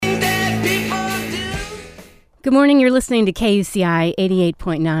Good morning. You're listening to KUCI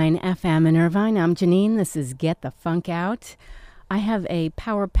 88.9 FM in Irvine. I'm Janine. This is Get the Funk Out. I have a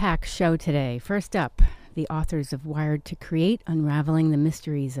power-packed show today. First up, the authors of Wired to Create, Unraveling the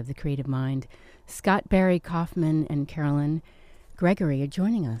Mysteries of the Creative Mind. Scott Barry Kaufman and Carolyn Gregory are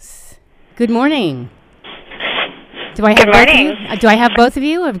joining us. Good morning. Do I have Good morning. Both of you? Do I have both of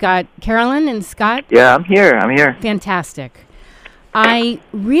you? I've got Carolyn and Scott. Yeah, I'm here. Fantastic. I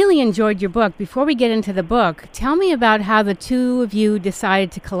really enjoyed your book. Before we get into the book, tell me about how the two of you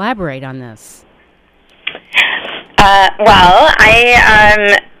decided to collaborate on this.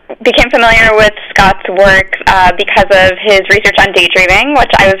 I became familiar with Scott's work because of his research on daydreaming,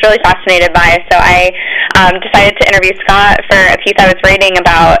 which I was really fascinated by. So I decided to interview Scott for a piece I was writing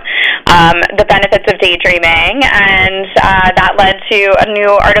about the benefits of daydreaming, and that led to a new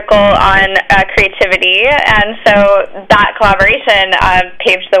article on creativity. And so that collaboration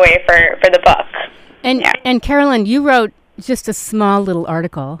paved the way for the book. And Carolyn, you wrote just a small little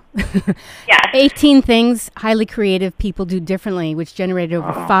article. Yeah. 18 things highly creative people do differently, which generated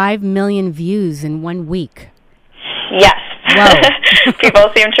over 5 million views in 1 week. Yes. Whoa. People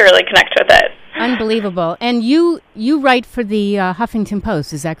seem to really connect with it. Unbelievable. And you write for the Huffington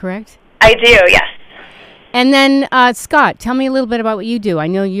Post, is that correct? I do, yes. And then, Scott, tell me a little bit about what you do. I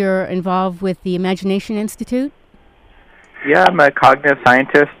know you're involved with the Imagination Institute. Yeah, I'm a cognitive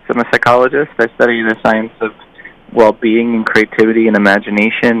scientist. I'm a psychologist. I study the science of well-being and creativity and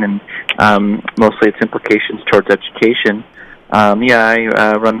imagination, and mostly its implications towards education.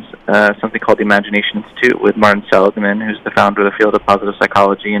 I run something called the Imagination Institute with Martin Seligman, who's the founder of the field of positive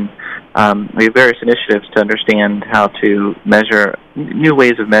psychology, and we have various initiatives to understand how to measure new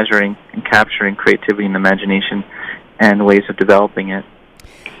ways of measuring and capturing creativity and imagination and ways of developing it.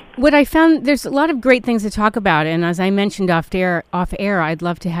 What I found, there's a lot of great things to talk about, and as I mentioned off air, I'd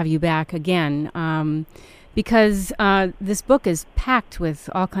love to have you back again. Because this book is packed with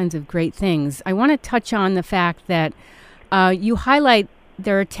all kinds of great things. I want to touch on the fact that you highlight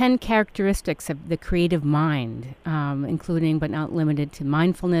there are 10 characteristics of the creative mind, including but not limited to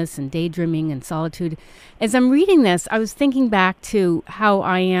mindfulness and daydreaming and solitude. As I'm reading this, I was thinking back to how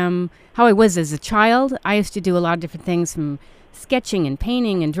I was as a child. I used to do a lot of different things, from sketching and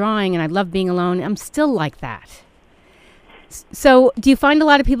painting and drawing, and I love being alone. I'm still like that. So do you find a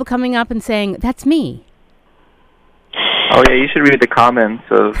lot of people coming up and saying, "That's me"? Oh yeah, you should read the comments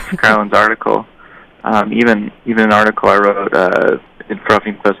of Carolyn's article. Even an article I wrote in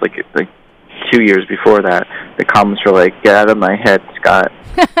Huffington Post like 2 years before that. The comments were like, "Get out of my head, Scott,"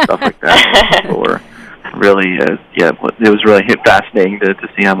 stuff like that. People were really, it was really fascinating to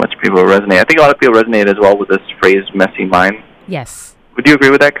see how much people resonate. I think a lot of people resonate as well with this phrase, "messy mind." Yes. Would you agree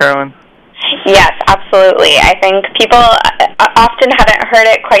with that, Carolyn? Yes, absolutely. I think people often haven't heard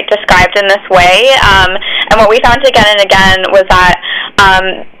it quite described in this way. And what we found again and again was that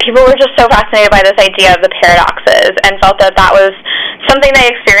people were just so fascinated by this idea of the paradoxes and felt that that was something they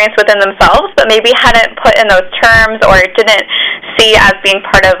experienced within themselves, but maybe hadn't put in those terms or didn't see as being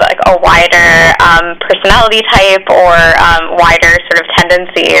part of like a wider personality type or wider sort of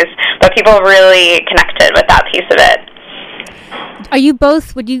tendencies. But people really connected with that piece of it. Are you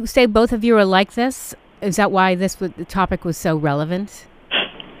both, would you say both of you are like this? Is that why the topic was so relevant?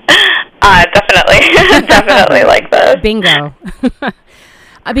 Definitely. Definitely like this. Bingo.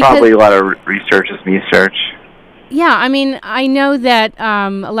 Probably a lot of research is research. Yeah, I mean, I know that a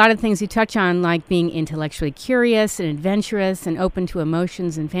lot of things you touch on, like being intellectually curious and adventurous and open to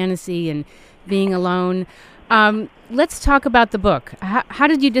emotions and fantasy and being alone. Let's talk about the book. How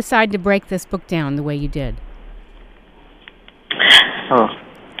did you decide to break this book down the way you did? Oh,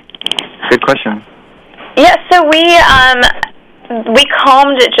 good question. Yeah, so we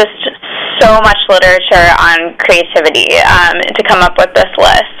combed just so much literature on creativity to come up with this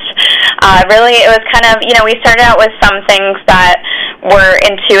list. Really, it was kind of, we started out with some things that were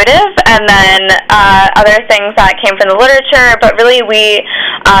intuitive and then other things that came from the literature, but really we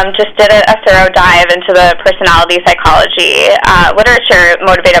just did a thorough dive into the personality psychology literature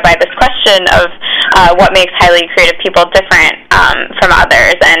motivated by this question of what makes highly creative people different from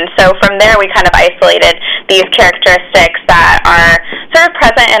others. And so from there we kind of isolated these characteristics that are sort of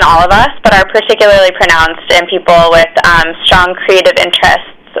present in all of us, but are particularly pronounced in people with strong creative interests.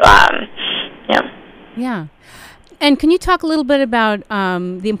 Yeah. And can you talk a little bit about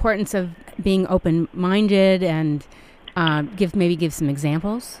the importance of being open-minded and give some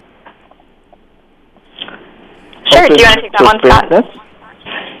examples? Sure. Do you want to take that one, Scott?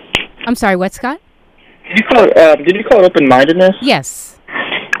 I'm sorry, what, Scott? Did you call it open-mindedness? Yes.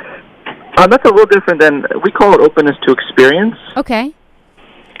 That's a little different than, we call it openness to experience. Okay.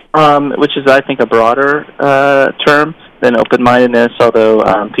 which is, I think, a broader term than open-mindedness, although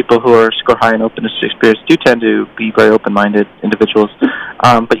people who score high in openness to experience do tend to be very open-minded individuals.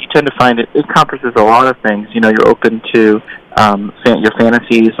 But you tend to find it encompasses a lot of things. You're open to your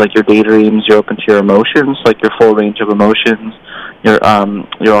fantasies, like your daydreams. You're open to your emotions, like your full range of emotions. You're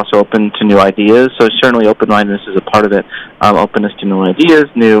also open to new ideas. So certainly open-mindedness is a part of it. Openness to new ideas,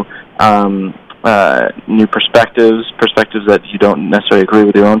 new perspectives that you don't necessarily agree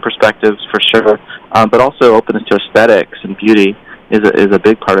with your own perspectives, for sure. But also openness to aesthetics and beauty is a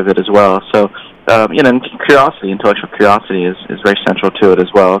big part of it as well. So, and curiosity, intellectual curiosity is very central to it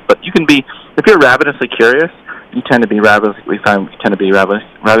as well. But you can be, if you're ravenously curious, you tend to be ravenously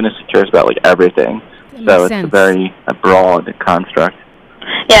curious about like everything. So it's a very broad construct.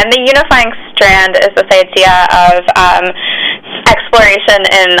 Yeah, and the unifying strand is this idea of exploration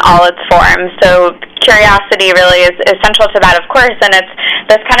in all its forms. So curiosity really is central to that, of course, and it's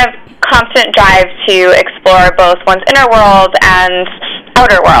this kind of constant drive to explore both one's inner world and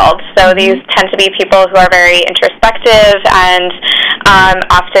outer world. So these tend to be people who are very introspective and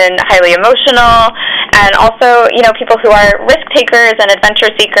often highly emotional, and also, people who are risk takers and adventure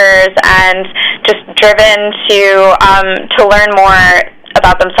seekers and just driven to learn more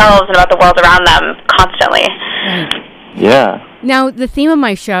about themselves and about the world around them constantly. Right. Yeah. Now, the theme of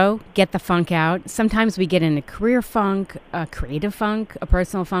my show, Get the Funk Out, sometimes we get in a career funk, a creative funk, a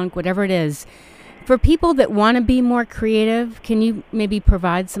personal funk, whatever it is. For people that want to be more creative, can you maybe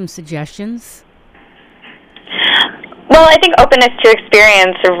provide some suggestions? Well, I think openness to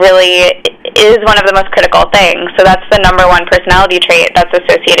experience really is one of the most critical things. So that's the number one personality trait that's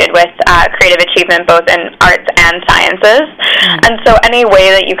associated with creative achievement, both in arts and sciences. And so any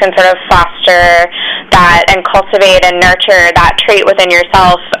way that you can sort of foster that and cultivate and nurture that trait within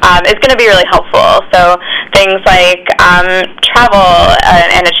yourself is going to be really helpful. So things like travel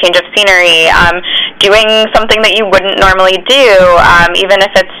and a change of scenery, doing something that you wouldn't normally do, even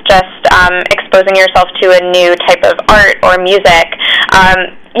if it's just exposing yourself to a new type of art or music.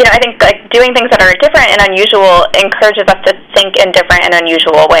 I think doing things that are different and unusual encourages us to think in different and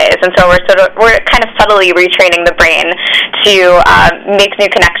unusual ways, and so we're kind of subtly retraining the brain to make new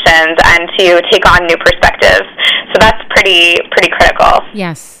connections and to take on new perspectives. So that's pretty critical.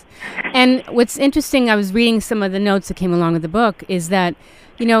 Yes, and what's interesting, I was reading some of the notes that came along with the book, is that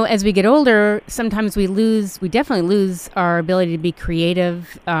as we get older, sometimes we definitely lose our ability to be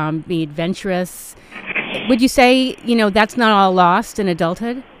creative, be adventurous. Would you say, that's not all lost in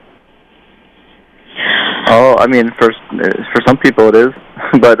adulthood? Oh, I mean, for some people it is,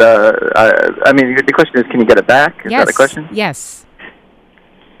 but the question is, can you get it back? Is that the question? Yes.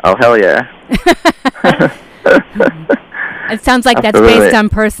 Oh, hell yeah. It sounds like Absolutely. That's based on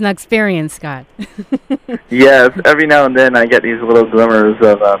personal experience, Scott. Yes, every now and then I get these little glimmers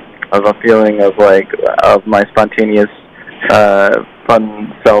of a feeling of my spontaneous,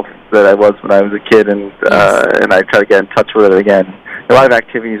 fun self that I was when I was a kid, and I try to get in touch with it again. A lot of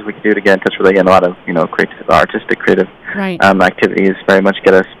activities we can do to get in touch with it again. A lot of creative, artistic, creative activities very much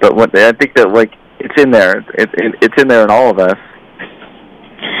get us. But I think that it's in there. It's in there in all of us.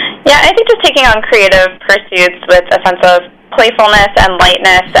 Yeah, I think just taking on creative pursuits with a sense of playfulness and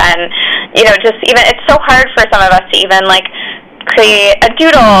lightness, and just even, it's so hard for some of us to even create a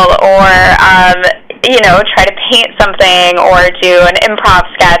doodle or try to paint something or do an improv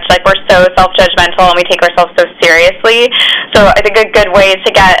sketch. We're so self-judgmental and we take ourselves so seriously. So I think a good way to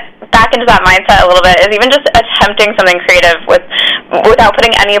get back into that mindset a little bit is even just attempting something creative without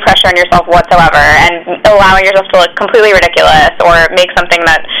putting any pressure on yourself whatsoever, and allowing yourself to look completely ridiculous or make something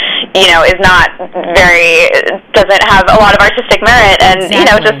that is not doesn't have a lot of artistic merit, and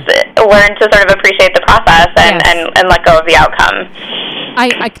just learn to sort of appreciate the process and let go of the outcome.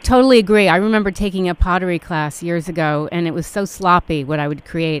 I totally agree. I remember taking a pottery class years ago, and it was so sloppy what I would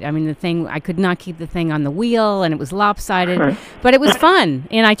create. I mean, I could not keep the thing on the wheel, and it was lopsided, but it was fun,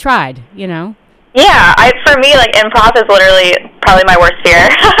 and I tried, Yeah, for me, improv is literally probably my worst fear.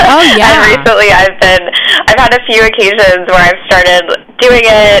 Oh, yeah. And recently I've had a few occasions where I've started doing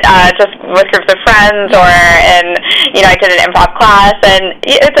it just with groups of friends, or I did an improv class, and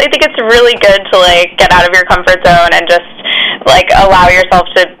I think it's really good to get out of your comfort zone and just allow yourself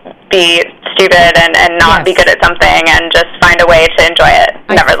to be stupid and not be good at something, and just find a way to enjoy it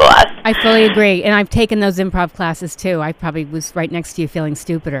nevertheless. I fully agree, and I've taken those improv classes too. I probably was right next to you feeling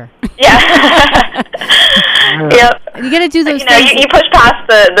stupider. Yeah. Yep. You got to do those things. You push past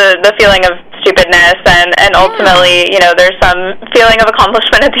the feeling of stupidness, and ultimately, there's some feeling of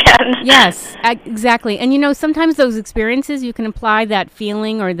accomplishment at the end. Yes, exactly. And sometimes those experiences, you can apply that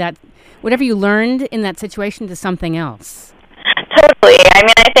feeling or that whatever you learned in that situation to something else. Totally. I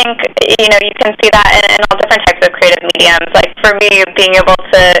mean, I think, you know, you can see that in all different types of creative mediums. Like, for me, being able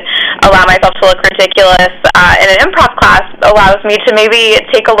to allow myself to look ridiculous in an improv class allows me to maybe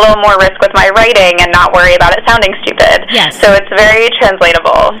take a little more risk with my writing and not worry about it sounding stupid. Yes. So it's very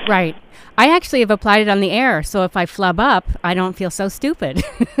translatable. Right. I actually have applied it on the air, so if I flub up, I don't feel so stupid.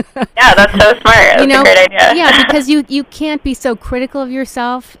 Yeah, that's so smart. That's a great idea. Yeah, because you can't be so critical of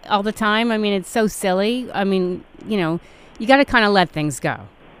yourself all the time. I mean, it's so silly. I mean, you know, you got to kind of let things go.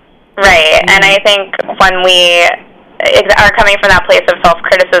 Right, and I think when we are coming from that place of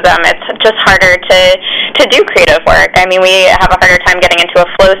self-criticism, it's just harder to do creative work. I mean, we have a harder time getting into a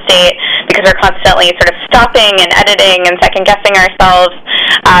flow state because we're constantly sort of stopping and editing and second-guessing ourselves.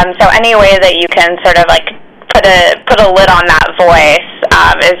 So any way that you can sort of like put a lid on that voice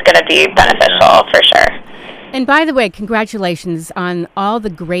is going to be beneficial for sure. And by the way, congratulations on all the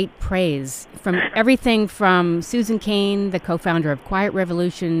great praise from everything from Susan Cain, the co-founder of Quiet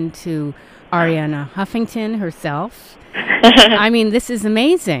Revolution, to Arianna Huffington herself. I mean, this is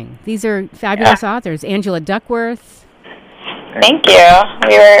amazing. These are fabulous authors. Angela Duckworth. Thank you.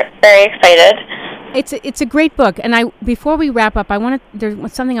 We were very excited. It's a great book. And before we wrap up,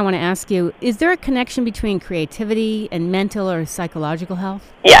 there's something I want to ask you. Is there a connection between creativity and mental or psychological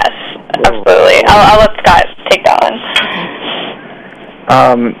health? Yes, absolutely. I'll let Scott take that one.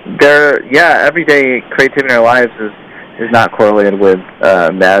 Everyday creativity in our lives is not correlated with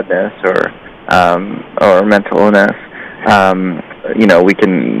madness or mental illness. You know, we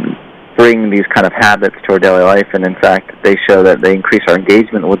can bring these kind of habits to our daily life, and in fact, they show that they increase our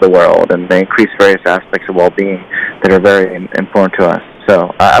engagement with the world, and they increase various aspects of well-being that are very important to us.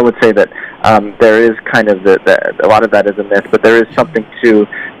 So I would say that there is kind of a lot of that is a myth, but there is something to,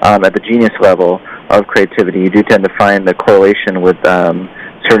 at the genius level of creativity, you do tend to find the correlation with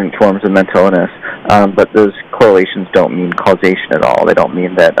certain forms of mental illness, but those correlations don't mean causation at all. They don't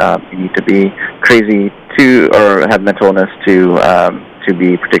mean that you need to be crazy or have mental illness to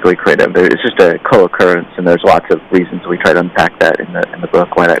be particularly creative. It's just a co-occurrence, and there's lots of reasons we try to unpack that in the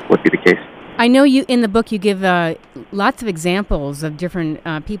book why that would be the case. I know in the book you give lots of examples of different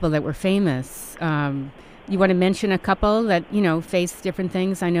people that were famous. You want to mention a couple that, you know, faced different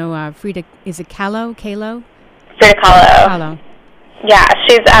things? I know Frida, is it Kahlo? Frida Kahlo. Yeah,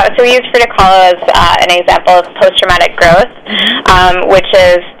 so we use Frida Kahlo as an example of post-traumatic growth, which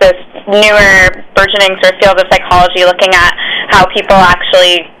is this newer, burgeoning sort of field of psychology looking at how people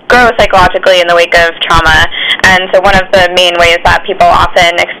actually grow psychologically in the wake of trauma. And so one of the main ways that people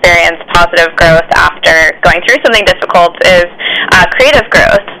often experience positive growth after going through something difficult is creative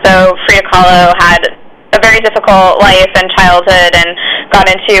growth. So Frida Kahlo had a very difficult life and childhood and got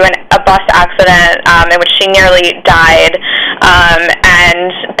into a bus accident in which she nearly died, and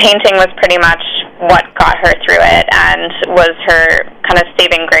painting was pretty much what got her through it and was her kind of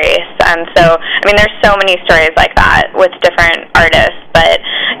saving grace. And so, I mean, there's so many stories like that with different artists, but,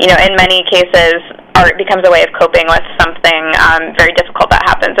 you know, in many cases, art becomes a way of coping with something very difficult that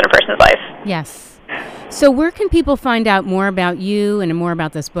happens in a person's life. Yes. So where can people find out more about you and more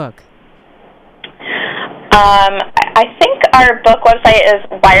about this book? I think our book website is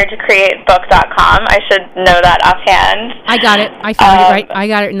wiredtocreatebook.com. I should know that offhand. I got it. I found it right. I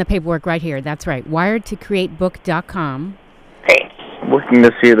got it in the paperwork right here. That's right. wiredtocreatebook.com. Great. Looking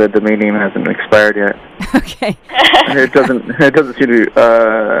to see the domain name hasn't expired yet. Okay. It doesn't seem to.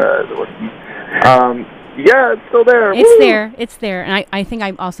 Yeah, it's still there. It's there. It's there. And I think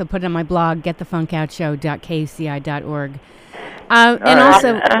I also put it on my blog, getthefunkoutshow.kuci.org. And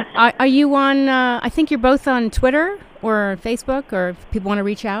also, are you on, I think you're both on Twitter or Facebook, or if people want to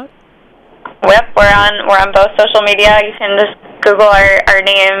reach out? Yep, we're on both social media. You can just Google our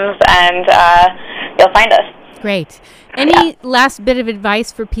names and you'll find us. Great. Any last bit of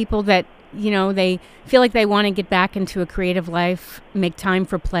advice for people that, you know, they feel like they want to get back into a creative life, make time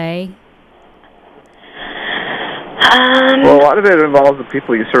for play? Well, a lot of it involves the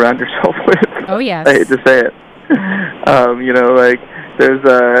people you surround yourself with. Oh, yes. I hate to say it. You know, like there's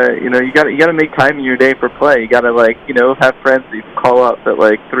you know, you gotta make time in your day for play. You gotta, like, you know, have friends that you can call up at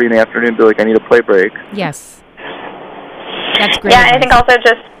like 3 in the afternoon and be like, I need a play break. Yes, that's great. Yeah, I think also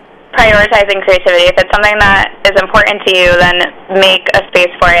just prioritizing creativity. If it's something that is important to you, then make a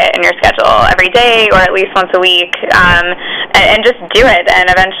space for it in your schedule every day or at least once a week, and just do it. And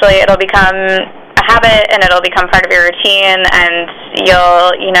eventually, it'll become a habit, and it'll become part of your routine, and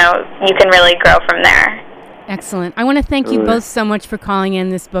you can really grow from there. Excellent. I want to thank you both so much for calling in.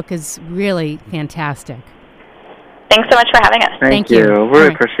 This book is really fantastic. Thanks so much for having us. Thank you.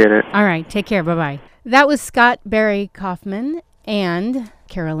 Really appreciate it. All right. Take care. Bye-bye. That was Scott Barry Kaufman, and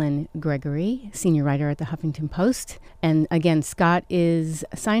Carolyn Gregory, senior writer at the Huffington Post. And again, Scott is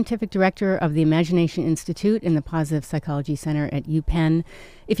scientific director of the Imagination Institute in the Positive Psychology Center at UPenn.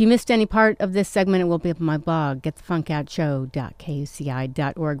 If you missed any part of this segment, it will be up on my blog,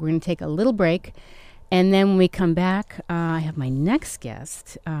 getthefunkoutshow.kuci.org. We're going to take a little break. And then when we come back, I have my next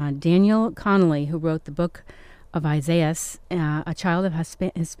guest, Daniel Connolly, who wrote the book of Isaiah, a child of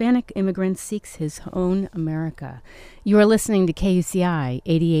Hispanic immigrants seeks his own America. You are listening to KUCI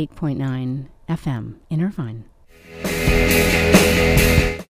 88.9 FM in Irvine.